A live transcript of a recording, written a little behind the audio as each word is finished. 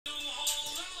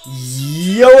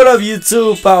Yo, what up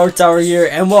YouTube, PowerTower here,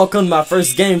 and welcome to my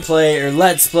first gameplay, or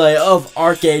let's play, of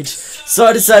Archeage. So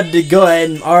I decided to go ahead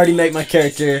and already make my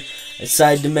character. I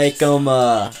decided to make him,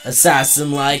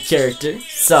 assassin-like character.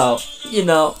 So, you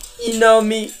know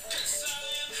me.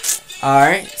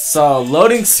 Alright, so,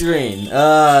 loading screen.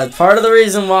 Part of the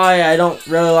reason why I don't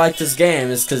really like this game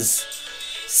is because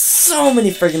so many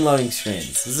freaking loading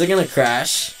screens. Is it gonna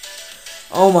crash?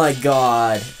 Oh my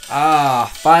god.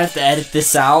 If I have to edit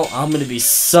this out, I'm gonna be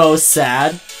so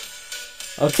sad.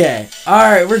 Okay.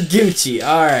 Alright, we're Gucci.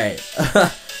 Alright.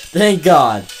 Thank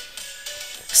god.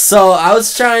 So, I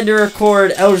was trying to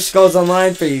record Elder Scrolls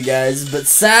Online for you guys, but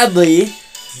sadly,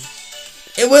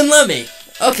 it wouldn't let me.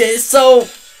 Okay, so,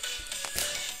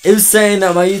 it was saying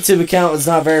that my YouTube account was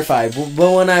not verified.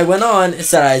 But when I went on, it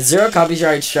said I had 0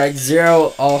 copyright strikes,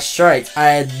 0 all strikes. I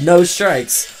had no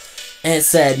strikes. And it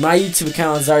said, my YouTube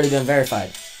account has already been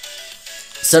verified.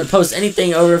 So to post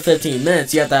anything over 15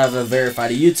 minutes, you have to have a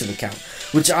verified YouTube account.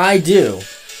 Which I do.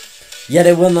 Yet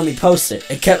it wouldn't let me post it.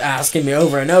 It kept asking me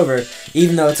over and over,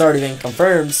 even though it's already been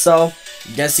confirmed. So,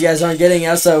 guess you guys aren't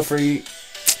getting SO for you.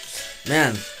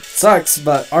 Man, it sucks,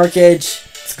 but Archeage,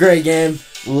 it's a great game.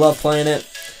 Love playing it.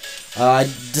 I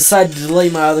decided to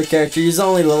delete my other character. He's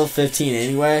only level 15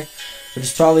 anyway. Which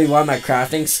is probably why my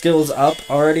crafting skill's up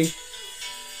already.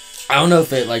 I don't know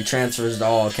if it like transfers to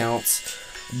all accounts,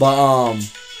 but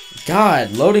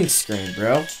god, loading screen,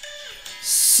 bro,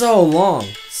 so long,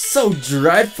 so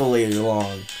dreadfully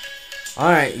long. All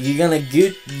right, you gonna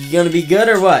be good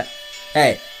or what?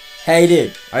 Hey,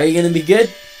 dude, are you gonna be good?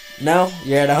 No,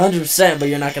 you're at 100%, but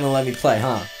you're not gonna let me play,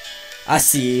 huh? I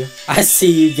see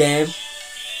you, game.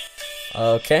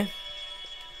 Okay,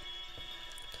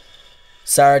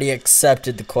 so I already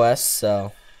accepted the quest,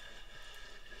 so.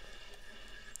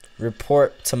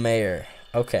 Report to mayor.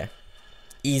 Okay.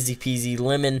 Easy peasy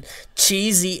lemon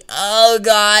cheesy. Oh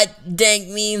god, dank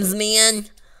memes, man.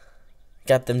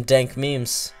 Got them dank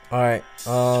memes. Alright,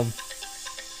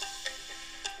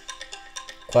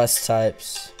 quest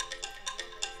types.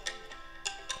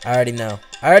 I already know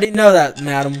that,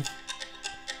 madam.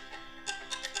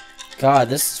 God,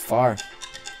 this is far.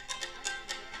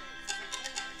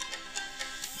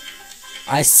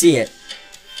 I see it.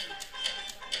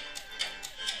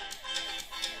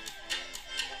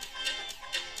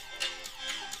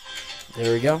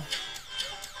 There we go.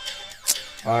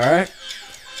 Alright.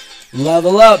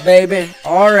 Level up, baby.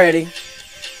 Already.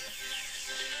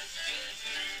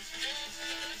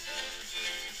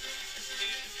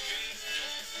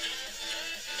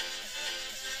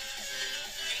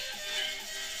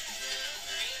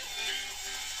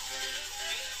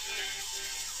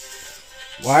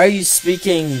 Why are you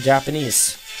speaking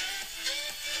Japanese?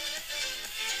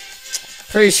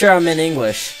 Pretty sure I'm in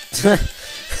English.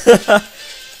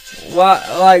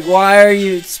 Why are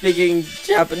you speaking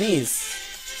Japanese?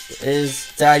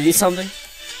 Did I do something?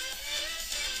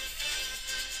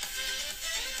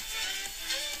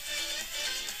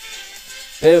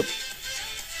 Boop.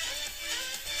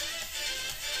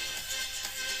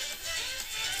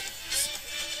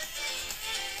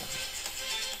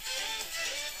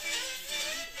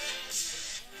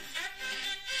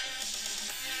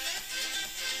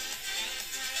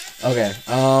 Okay,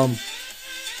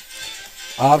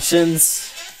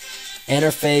 options,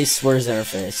 interface, where's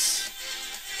interface?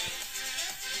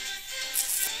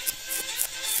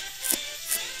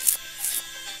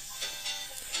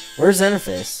 Where's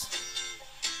interface?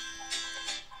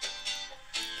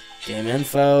 Game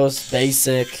infos,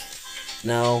 basic,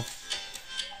 no.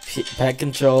 Pet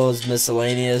controls,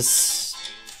 miscellaneous,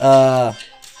 alright,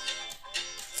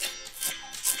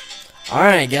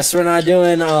 guess we're not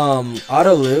doing,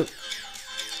 auto loop.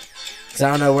 Cause I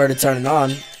don't know where to turn it on.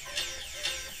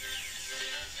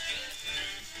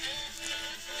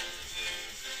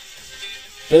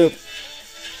 Boop.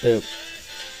 Boop.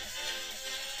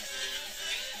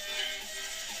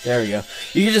 There we go.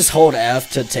 You can just hold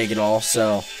F to take it off,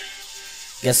 so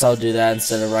guess I'll do that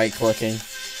instead of right clicking.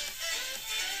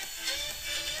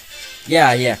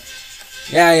 Yeah,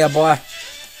 boy.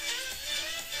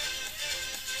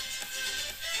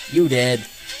 You did.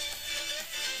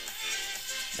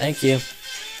 Thank you.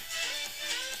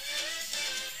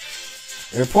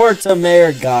 Report to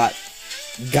mayor got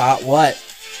what?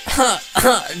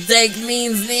 Dank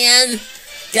means, man.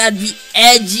 Gotta be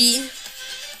edgy.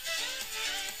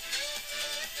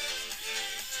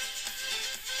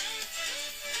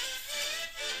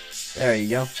 There you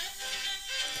go.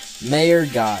 Mayor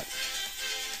got.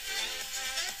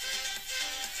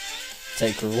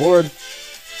 Take reward.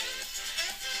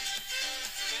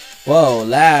 Whoa,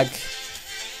 lag.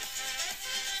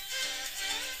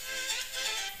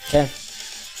 Okay.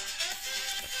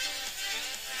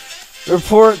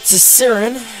 Report to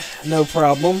Siren. No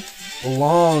problem.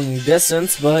 Long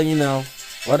distance, but you know,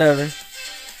 whatever.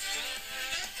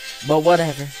 But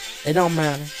whatever. It don't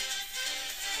matter.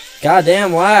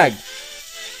 Goddamn lag.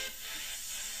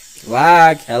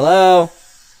 Lag. Hello.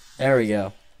 There we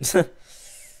go.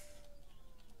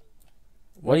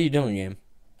 What are you doing, game?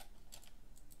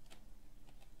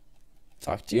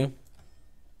 Talk to you.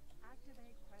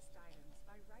 Activate quest items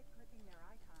by right-clicking their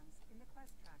icons in the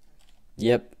quest tracker.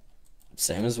 Yep.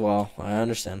 Same as well. I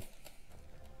understand. To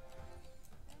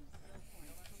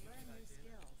learn new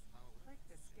skills, click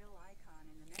the skill icon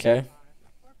in the Okay. menu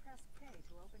bar or press K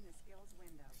to open the skills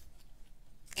window.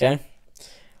 Okay.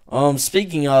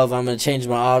 Speaking of, I'm gonna change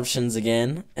my options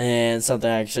again, and something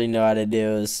I actually know how to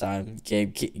do is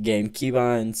game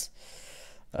keybinds.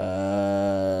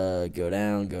 Go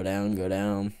down, go down, go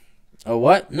down. Oh,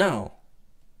 what? No.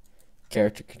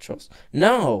 Character controls.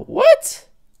 No. What?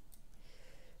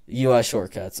 UI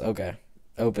shortcuts. Okay.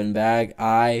 Open bag.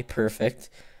 I. Perfect.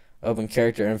 Open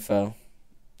character info.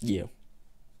 U.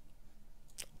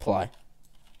 Apply.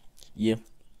 U.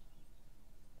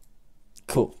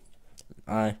 Cool.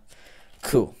 I.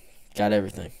 Cool. Got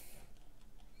everything.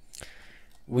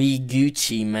 We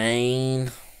Gucci,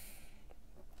 man.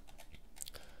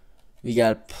 We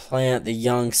gotta plant the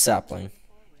young sapling.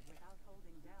 Forward without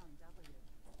holding down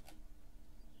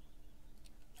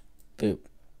W. Boop.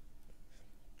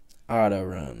 Auto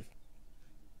run.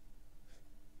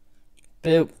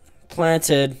 Boop.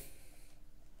 Planted.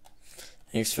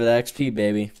 Thanks for the XP,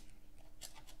 baby.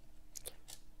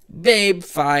 Babe,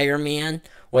 fireman.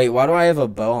 Wait, why do I have a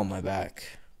bow on my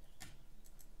back?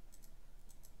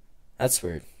 That's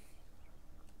weird.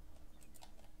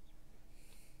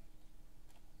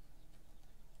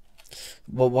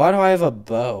 But why do I have a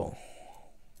bow?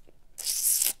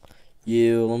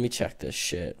 Let me check this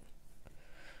shit.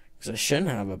 Because I shouldn't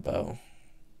have a bow.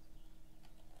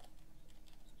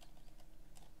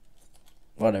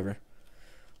 Whatever.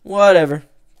 Whatever.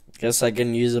 Guess I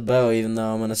can use a bow even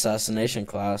though I'm an assassination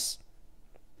class.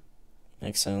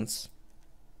 Makes sense.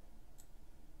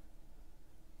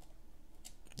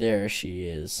 There she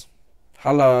is.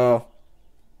 Hello.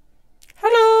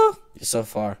 Hello. You're so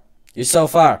far. You're so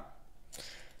far.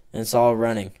 And it's all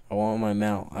running. I want my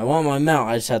mount. I want my mount.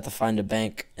 I just have to find a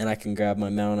bank and I can grab my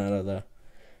mount out of the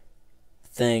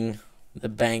thing. The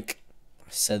bank. I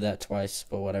said that twice,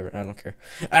 but whatever. I don't care.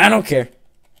 I don't care.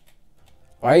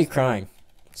 Why are you crying?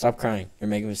 Stop crying. You're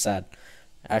making me sad.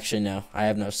 Actually, no. I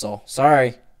have no soul.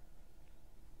 Sorry.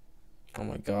 Oh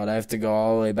my god. I have to go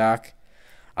all the way back.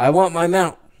 I want my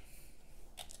mount.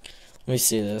 Let me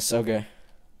see this. Okay.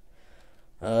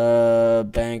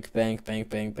 Bank.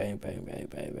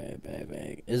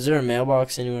 Is there a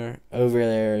mailbox anywhere? Over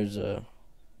there is a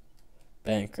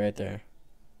bank right there.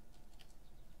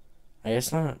 I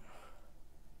guess not.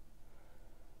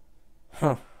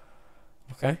 Huh.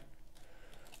 Okay.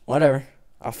 Whatever.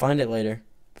 I'll find it later.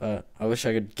 But I wish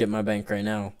I could get my bank right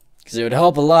now. Because it would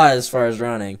help a lot as far as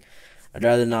running. I'd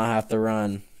rather not have to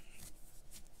run.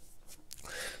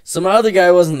 So my other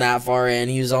guy wasn't that far in.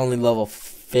 He was only level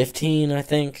 15, I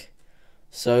think.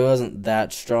 So he wasn't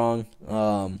that strong.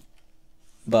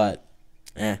 But,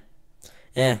 might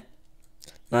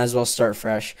as well start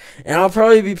fresh. And I'll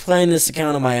probably be playing this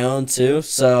account on my own too.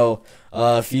 So,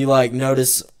 if you like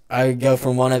notice, I go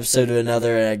from one episode to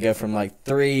another, and I go from like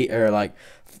 3 or like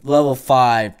level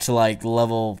 5 to like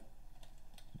level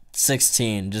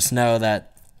 16. Just know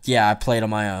that, yeah, I played on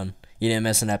my own. You didn't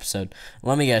miss an episode.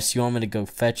 Let me guess, you want me to go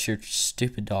fetch your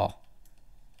stupid doll?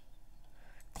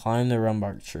 Climb the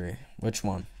rumbark tree. Which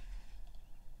one?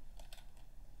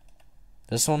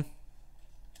 This one?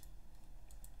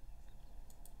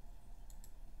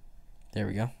 There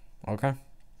we go. Okay.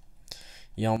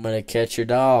 You want me to catch your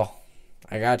doll?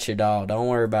 I got your doll. Don't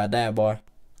worry about that, boy.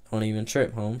 Don't even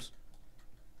trip, Holmes.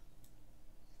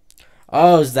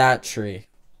 Oh, it's that tree.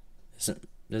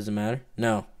 Does it matter?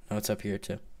 No. No, it's up here,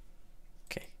 too.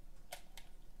 Okay.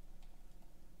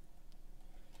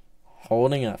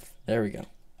 Holding up. There we go.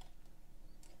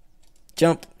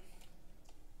 Jump.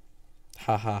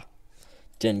 Haha.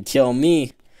 Didn't kill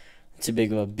me. Too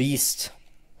big of a beast.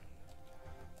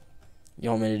 You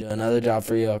want me to do another job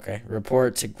for you? Okay.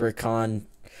 Report to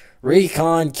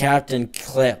Recon Captain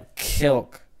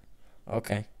Kilk.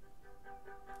 Okay.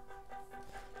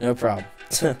 No problem.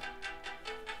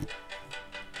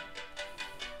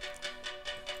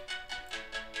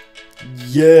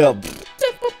 Yeah.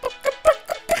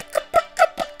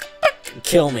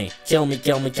 Kill me. Kill me,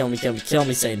 kill me, kill me, kill me. Kill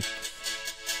me, Satan.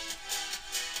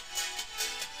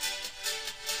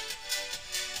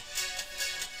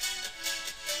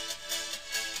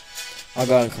 I'll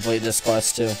go and complete this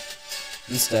quest too.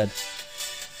 Instead.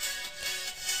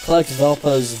 Collect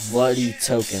Velpo's bloody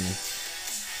token.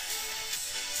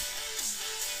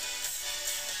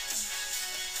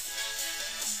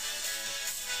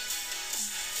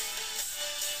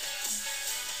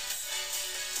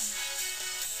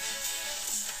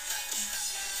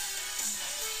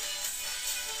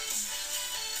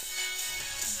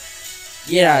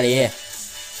 Get out of here.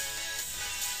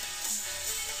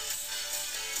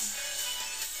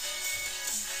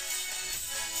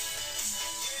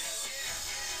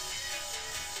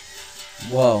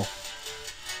 Whoa.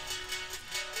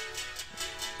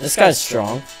 This guy's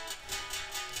strong.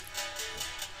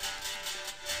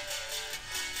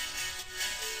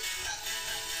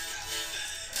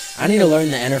 I need to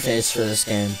learn the interface for this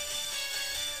game.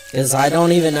 Because I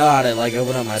don't even know how to, like,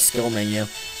 open up my skill menu.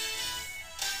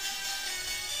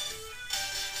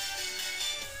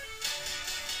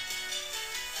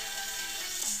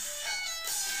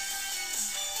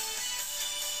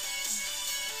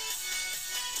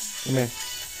 Come here.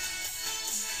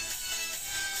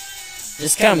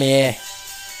 Just come here.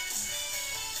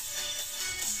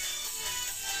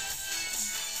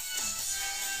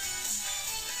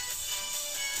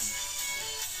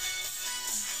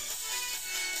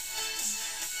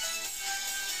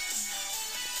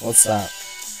 What's that?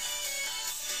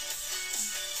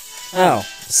 Oh,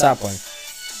 the sapling.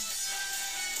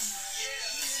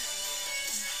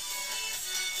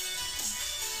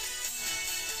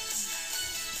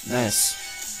 Nice.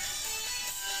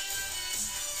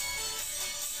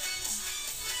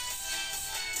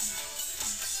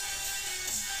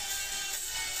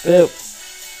 Boop.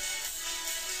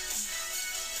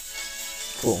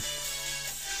 Cool.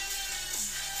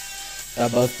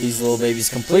 Got both these little babies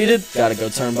completed. Gotta go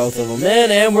turn both of them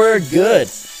in, and we're good.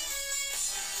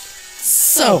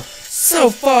 So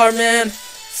far, man.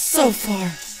 So far.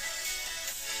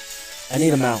 I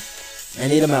need a mount. I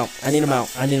need a mount. I need a mount.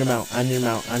 I need a mount. I need a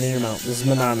mount. I need a mount. This is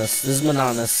monotonous. This is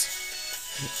monotonous.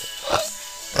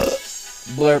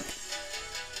 Blurp.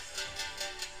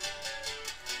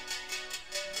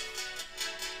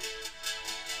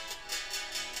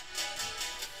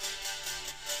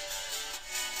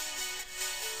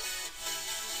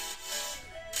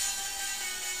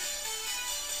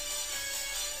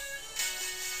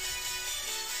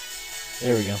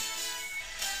 There we go.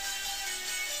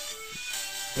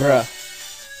 Bruh.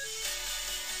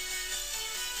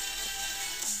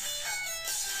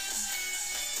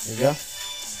 There we go.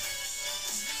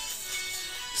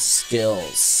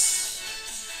 Skills.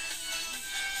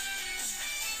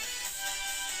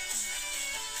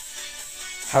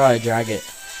 How do I drag it?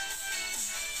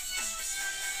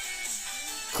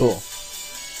 Cool.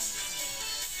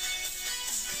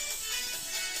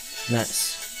 Nice.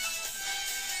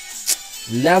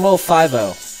 Level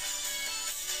 50.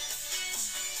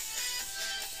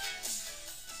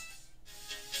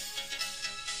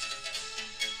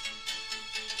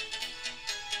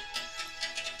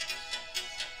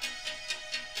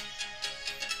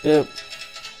 Boop.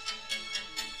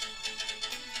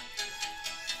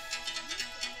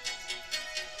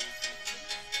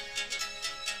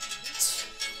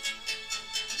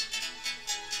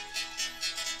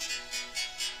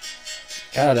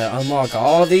 Gotta unlock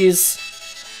all these.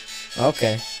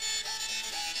 Okay.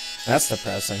 That's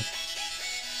depressing.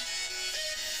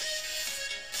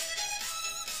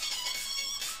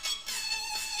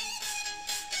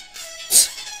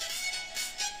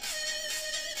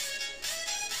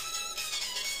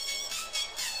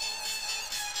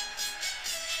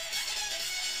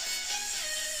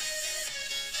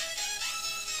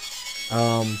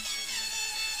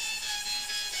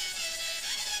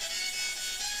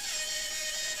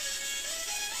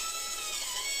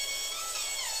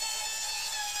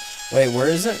 Wait, where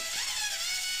is it?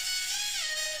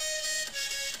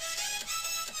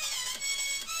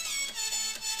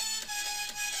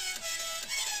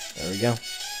 There we go.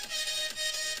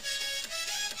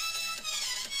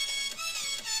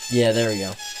 Yeah, there we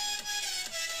go.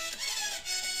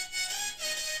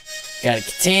 Got a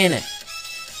katana.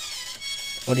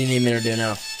 What do you need me to do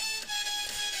now?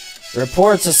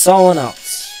 Report to someone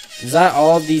else. Is that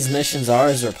all of these missions are,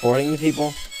 is reporting to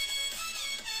people?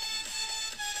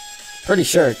 Pretty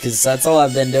sure, because that's all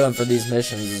I've been doing for these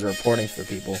missions is reporting for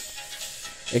people.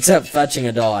 Except fetching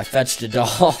a doll. I fetched a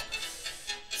doll.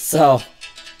 So,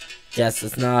 guess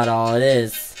it's not all it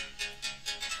is.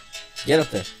 Get up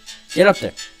there. Get up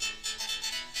there.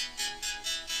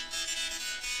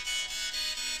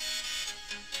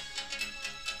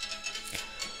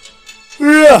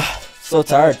 So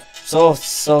tired. So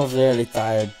very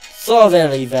tired. So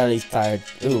very tired.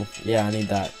 Ooh, yeah, I need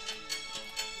that.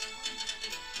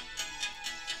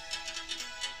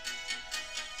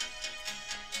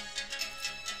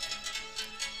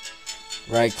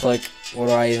 Right click. What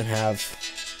do I even have?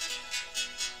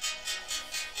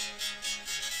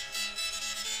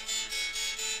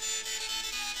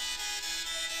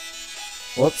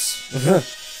 Whoops.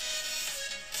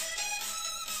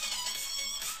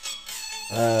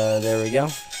 There we go.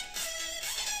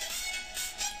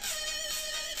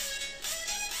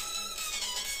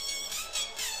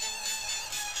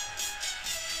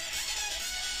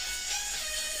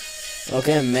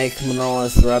 Okay, make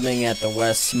monolith rubbing at the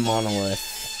west monolith.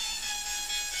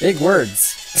 Big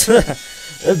words.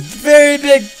 Very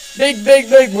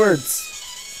big words.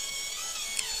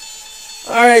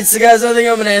 Alright, so guys, I think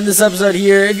I'm going to end this episode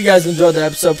here. If you guys enjoyed the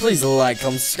episode, please like,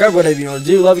 comment, subscribe, whatever you want to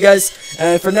do. Love you guys.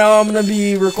 And for now, I'm going to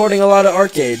be recording a lot of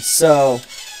Archeage. So,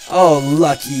 oh,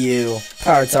 lucky you.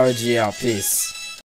 PowerTowerG out. Peace.